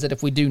guarantee is that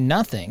if we do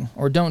nothing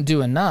or don't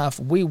do enough,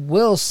 we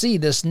will see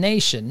this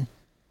nation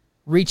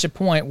reach a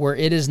point where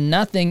it is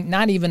nothing,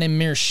 not even a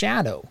mere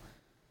shadow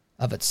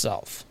of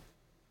itself.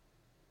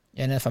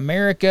 And if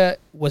America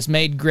was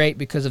made great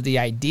because of the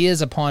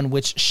ideas upon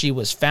which she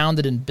was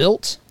founded and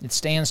built, it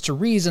stands to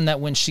reason that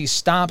when she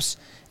stops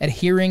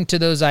adhering to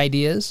those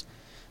ideas,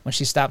 when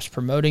she stops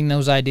promoting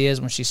those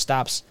ideas, when she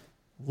stops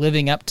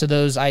living up to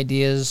those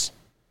ideas,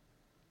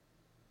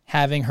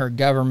 having her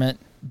government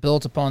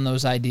built upon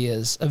those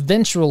ideas,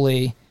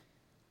 eventually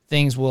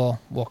things will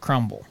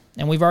crumble.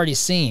 And we've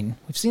seen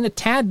a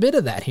tad bit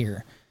of that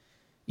here,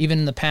 even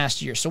in the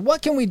past year. So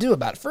what can we do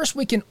about it? First,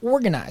 we can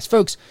organize.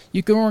 Folks,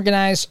 you can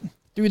organize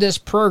through this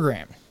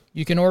program.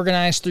 You can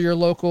organize through your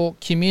local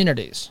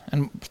communities.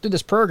 And through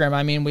this program,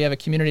 I mean, we have a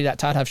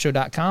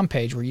community.toddhuffshow.com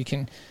page where you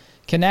can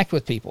connect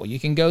with people. You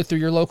can go through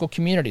your local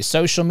community,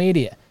 social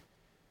media,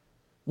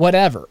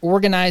 whatever.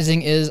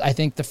 Organizing is, I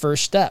think, the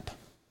first step.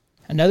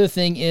 Another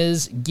thing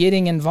is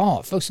getting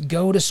involved. Folks,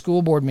 go to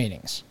school board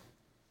meetings.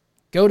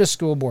 Go to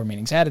school board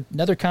meetings. I had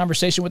another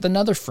conversation with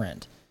another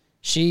friend.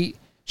 She's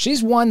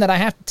one that I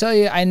have to tell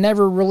you, I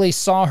never really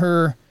saw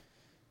her,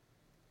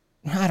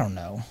 I don't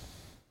know.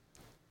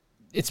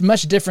 It's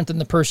much different than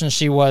the person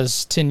she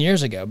was 10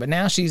 years ago. But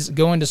now she's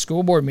going to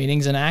school board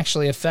meetings and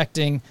actually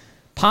affecting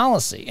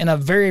policy in a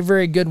very,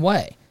 very good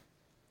way.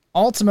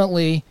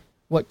 Ultimately,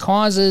 what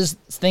causes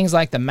things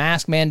like the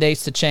mask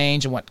mandates to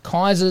change and what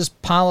causes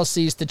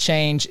policies to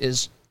change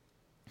is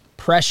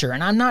pressure.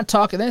 And I'm not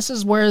talking, this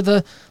is where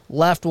the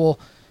left will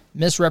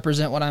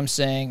misrepresent what I'm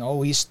saying.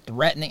 Oh, he's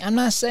threatening. I'm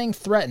not saying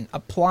threaten.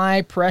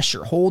 Apply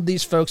pressure. Hold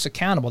these folks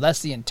accountable.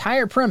 That's the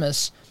entire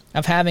premise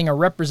of having a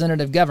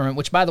representative government,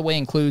 which, by the way,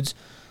 includes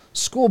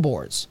school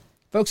boards.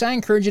 Folks, I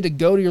encourage you to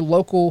go to your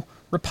local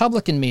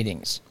Republican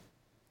meetings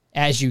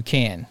as you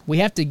can. We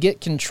have to get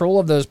control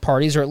of those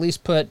parties, or at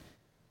least put,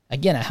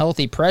 again, a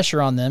healthy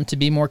pressure on them to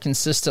be more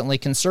consistently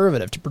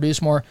conservative, to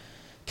produce more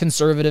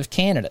conservative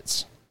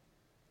candidates.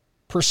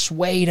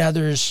 Persuade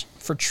others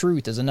for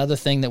truth is another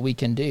thing that we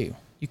can do.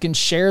 You can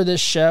share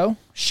this show,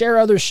 share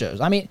other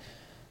shows. I mean,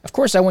 of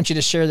course I want you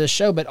to share this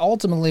show, but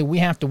ultimately we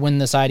have to win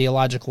this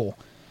ideological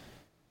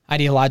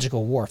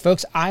war.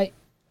 Folks,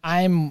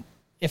 I'm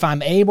if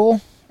I'm able,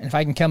 and if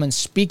I can come and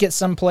speak at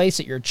some place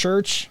at your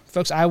church,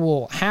 folks, I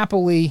will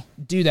happily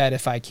do that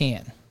if I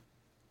can.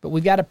 But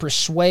we've got to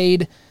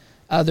persuade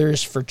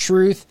others for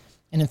truth.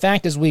 And in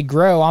fact, as we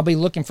grow, I'll be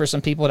looking for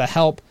some people to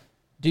help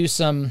do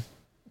some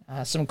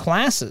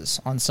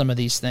classes on some of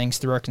these things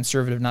through our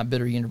Conservative Not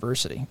Bitter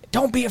University.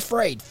 Don't be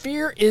afraid.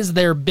 Fear is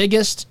their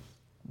biggest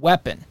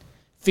weapon.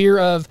 Fear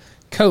of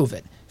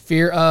COVID,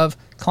 fear of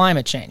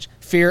climate change,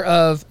 fear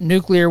of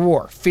nuclear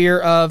war, fear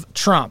of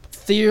Trump,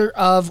 fear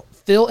of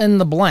fill in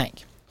the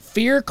blank.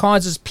 Fear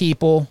causes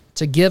people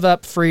to give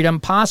up freedom,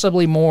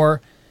 possibly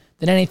more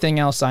than anything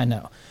else I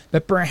know.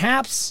 But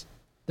perhaps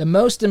the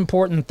most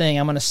important thing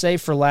I'm going to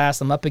save for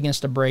last, I'm up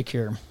against a break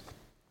here,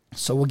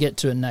 so we'll get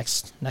to it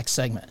next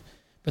segment.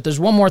 But there's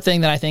one more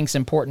thing that I think is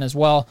important as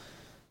well.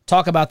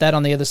 Talk about that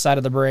on the other side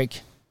of the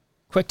break.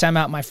 Quick time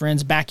out, my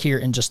friends. Back here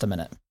in just a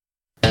minute.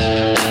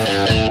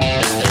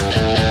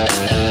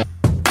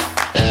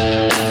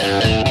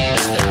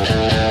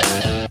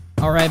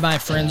 All right, my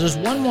friends, there's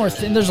one more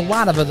thing. There's a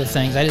lot of other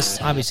things.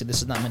 Obviously,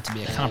 this is not meant to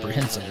be a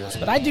comprehensive list,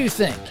 but I do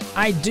think,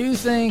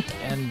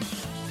 and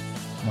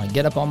I'm going to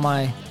get up on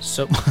my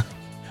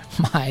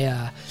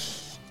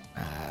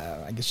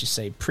I guess you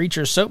say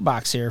preacher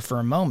soapbox here for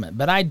a moment,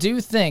 but I do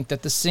think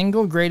that the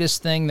single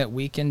greatest thing that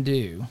we can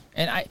do,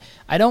 and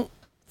I don't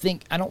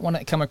want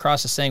to come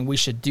across as saying we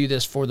should do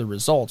this for the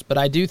results, but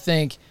I do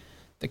think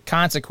the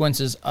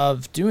consequences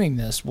of doing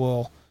this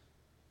will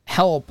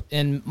help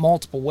in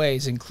multiple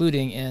ways,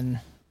 including in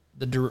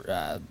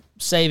the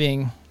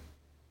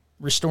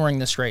restoring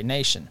this great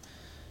nation.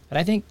 But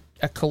I think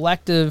a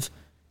collective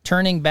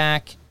turning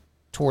back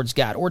towards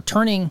God, or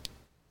turning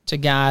to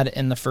God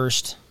in the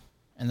first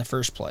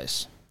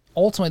place.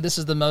 Ultimately, this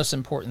is the most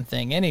important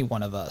thing any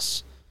one of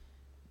us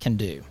can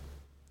do.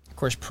 Of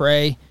course,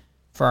 pray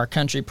for our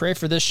country, pray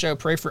for this show,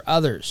 pray for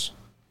others.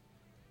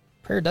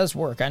 Prayer does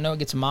work. I know it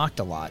gets mocked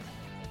a lot.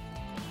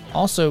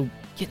 Also,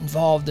 get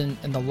involved in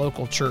the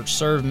local church,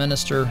 serve,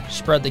 minister,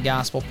 spread the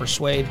gospel,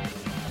 persuade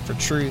for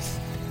truth.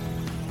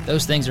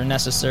 Those things are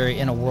necessary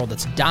in a world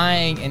that's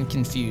dying and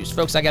confused.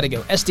 Folks, I got to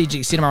go. SDG, see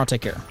you tomorrow.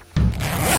 Take care.